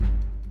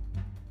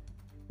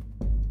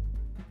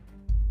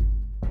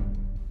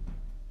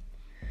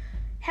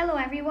Hello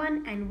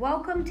everyone and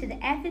welcome to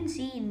the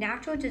F&C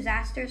Natural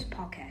Disasters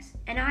Podcast.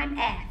 And I'm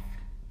F.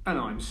 And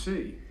I'm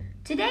C.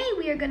 Today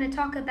we are going to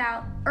talk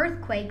about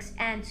earthquakes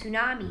and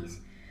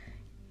tsunamis.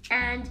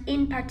 And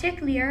in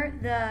particular,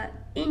 the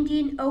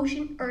Indian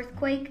Ocean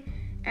earthquake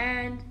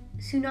and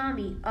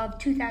tsunami of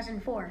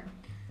 2004.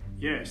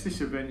 Yes,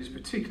 this event is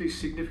particularly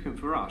significant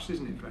for us,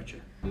 isn't it, Fletcher?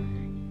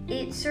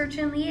 It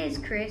certainly is,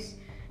 Chris,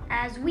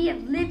 as we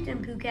have lived in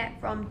Phuket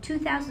from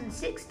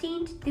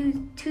 2016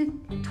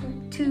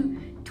 to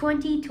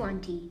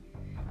 2020,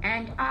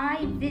 and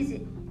I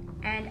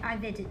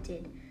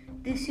visited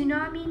the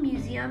Tsunami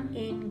Museum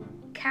in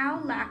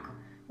Khao Lak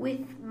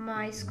with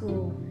my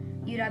school,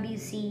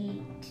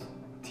 UWC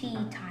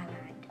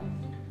Thailand.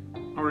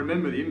 I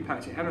remember the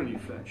impact it had on you,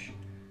 Fletch.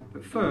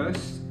 But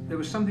first, there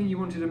was something you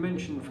wanted to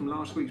mention from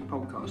last week's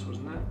podcast,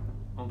 wasn't there?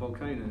 On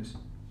volcanoes.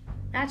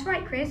 That's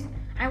right, Chris.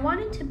 I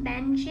wanted to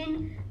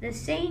mention the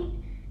St.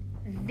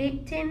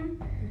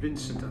 Vincent,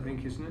 I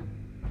think, isn't it?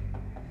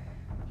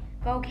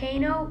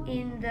 Volcano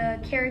in the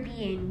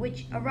Caribbean,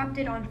 which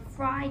erupted on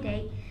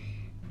Friday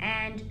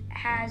and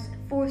has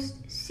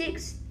forced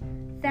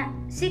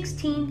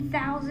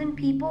 16,000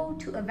 people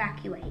to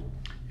evacuate.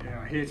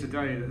 Yeah, I hear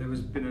today that there has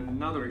been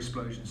another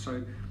explosion,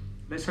 so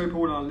let's hope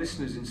all our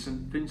listeners in St.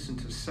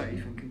 Vincent are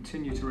safe and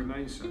continue to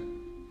remain so.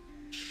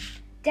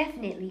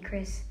 Definitely,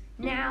 Chris.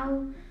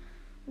 Now,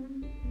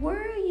 what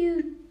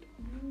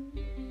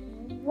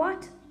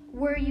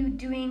were you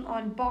doing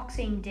on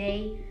Boxing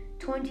Day,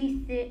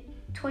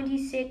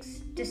 26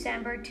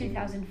 December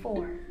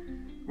 2004?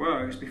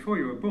 Well, it was before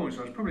you were born, so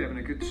I was probably having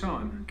a good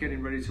time,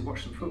 getting ready to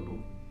watch some football.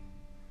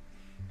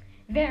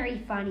 Very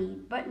funny,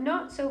 but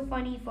not so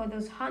funny for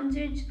those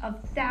hundreds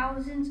of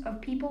thousands of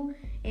people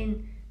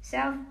in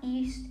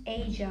Southeast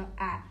Asia.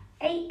 At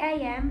 8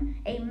 a.m.,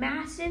 a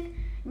massive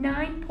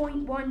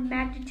 9.1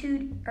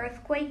 magnitude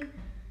earthquake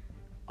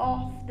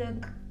off the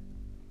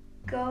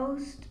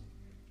coast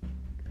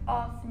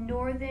of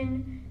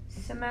northern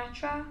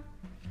Sumatra,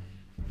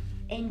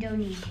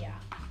 Indonesia.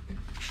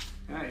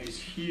 That is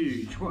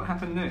huge. What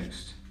happened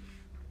next?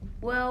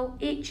 Well,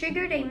 it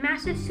triggered a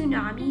massive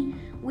tsunami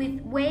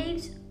with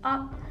waves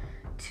up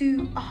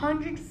to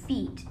 100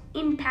 feet,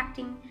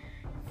 impacting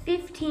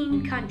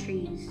 15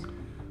 countries.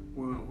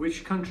 Well,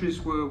 which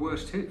countries were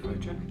worst hit,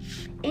 Fletcher?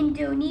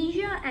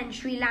 Indonesia and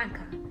Sri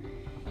Lanka,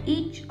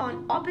 each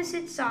on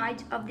opposite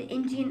sides of the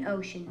Indian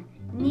Ocean,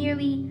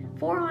 nearly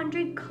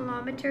 400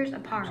 kilometers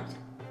apart.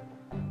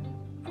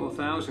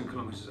 4,000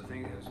 kilometres, I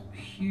think. That's a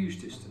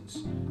huge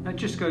distance. That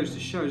just goes to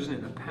show, doesn't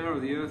it, the power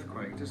of the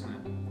earthquake, doesn't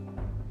it?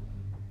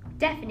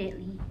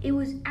 Definitely. It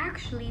was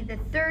actually the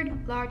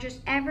third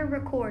largest ever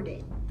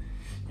recorded.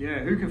 Yeah,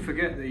 who can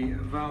forget the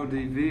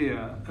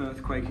Valdivia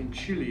earthquake in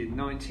Chile in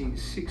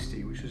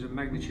 1960, which was a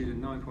magnitude of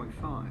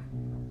 9.5?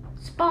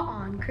 Spot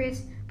on,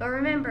 Chris. But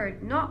remember,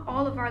 not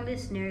all of our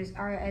listeners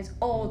are as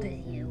old as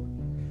you.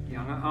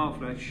 Young at heart,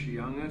 Fletch,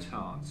 young at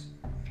heart.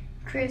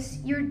 Chris,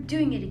 you're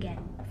doing it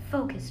again.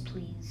 Focus,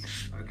 please.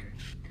 Okay.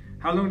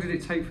 How long did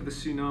it take for the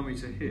tsunami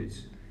to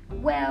hit?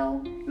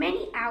 Well,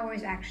 many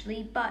hours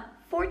actually, but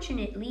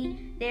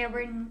unfortunately, there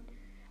were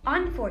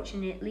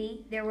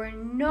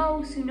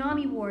no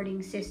tsunami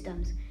warning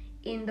systems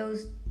in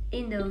those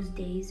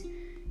days.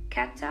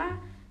 Kata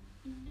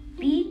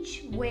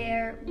Beach,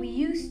 where we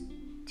used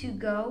to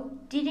go,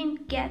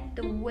 didn't get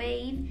the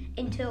wave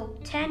until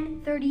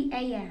 10:30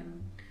 a.m.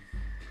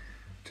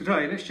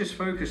 Today, let's just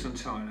focus on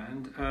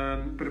Thailand,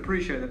 but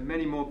appreciate that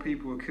many more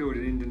people were killed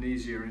in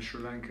Indonesia and Sri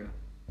Lanka.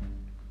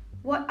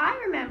 What I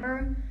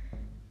remember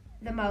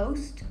the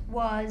most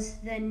was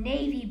the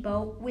Navy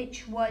boat,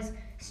 which was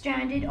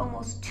stranded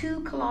almost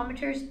 2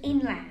 kilometers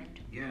inland.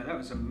 Yeah, that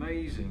was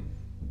amazing.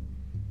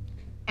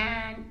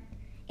 And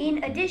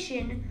in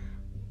addition,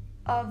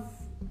 of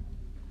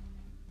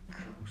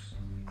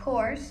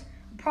course,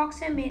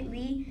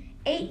 approximately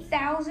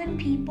 8,000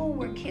 people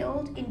were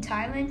killed in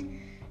Thailand,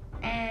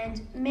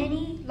 and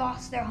many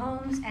lost their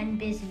homes and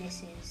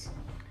businesses.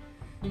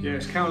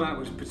 Yes, Khao Lak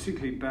was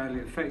particularly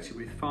badly affected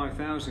with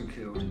 5,000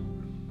 killed.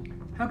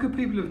 How could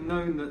people have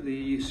known that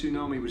the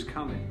tsunami was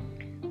coming?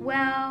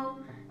 Well,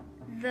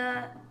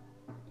 the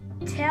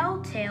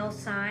telltale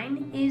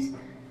sign is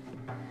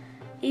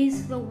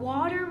the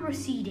water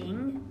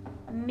receding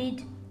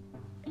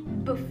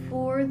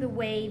before the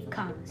wave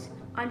comes.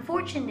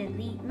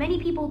 Unfortunately, many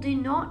people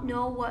did not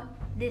know what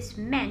this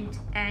meant,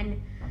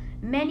 and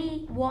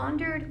many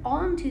wandered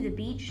onto the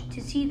beach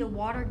to see the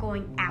water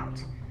going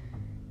out.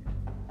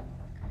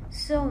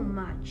 So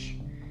much.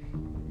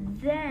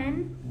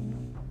 Then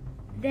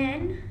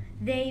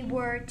they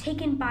were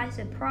taken by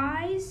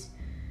surprise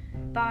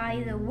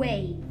by the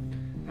wave.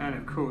 And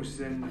of course,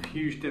 then the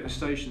huge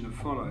devastation that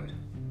followed.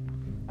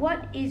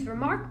 What is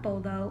remarkable,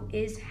 though,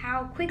 is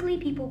how quickly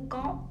people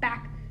got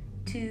back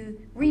to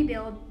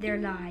rebuild their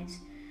lives.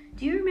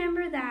 Do you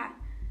remember that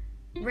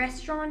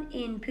restaurant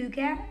in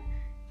Phuket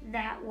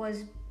that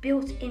was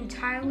built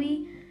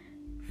entirely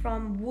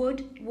from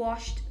wood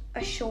washed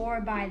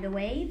ashore by the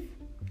wave?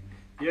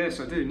 Yes,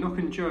 I do. Knock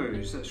and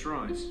Joe's, that's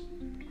right.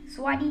 ส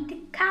วัสดี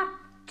ครับ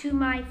to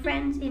my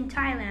friends in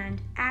Thailand,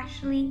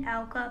 Ashley,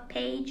 Elka,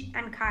 Paige,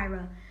 and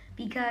Kyra,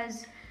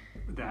 because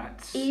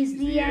that is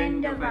the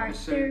end of our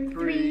third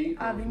 3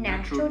 of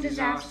Natural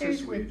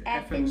Disasters with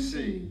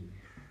FNC.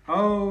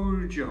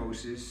 Hold your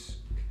horses.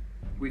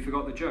 We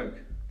forgot the joke.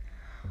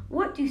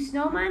 What do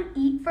snowmen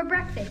eat for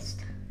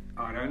breakfast?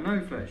 I don't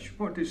know, Fletch.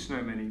 What do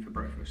snowmen eat for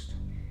breakfast?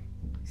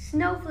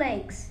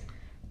 Snowflakes.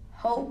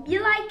 Hope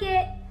you like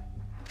it.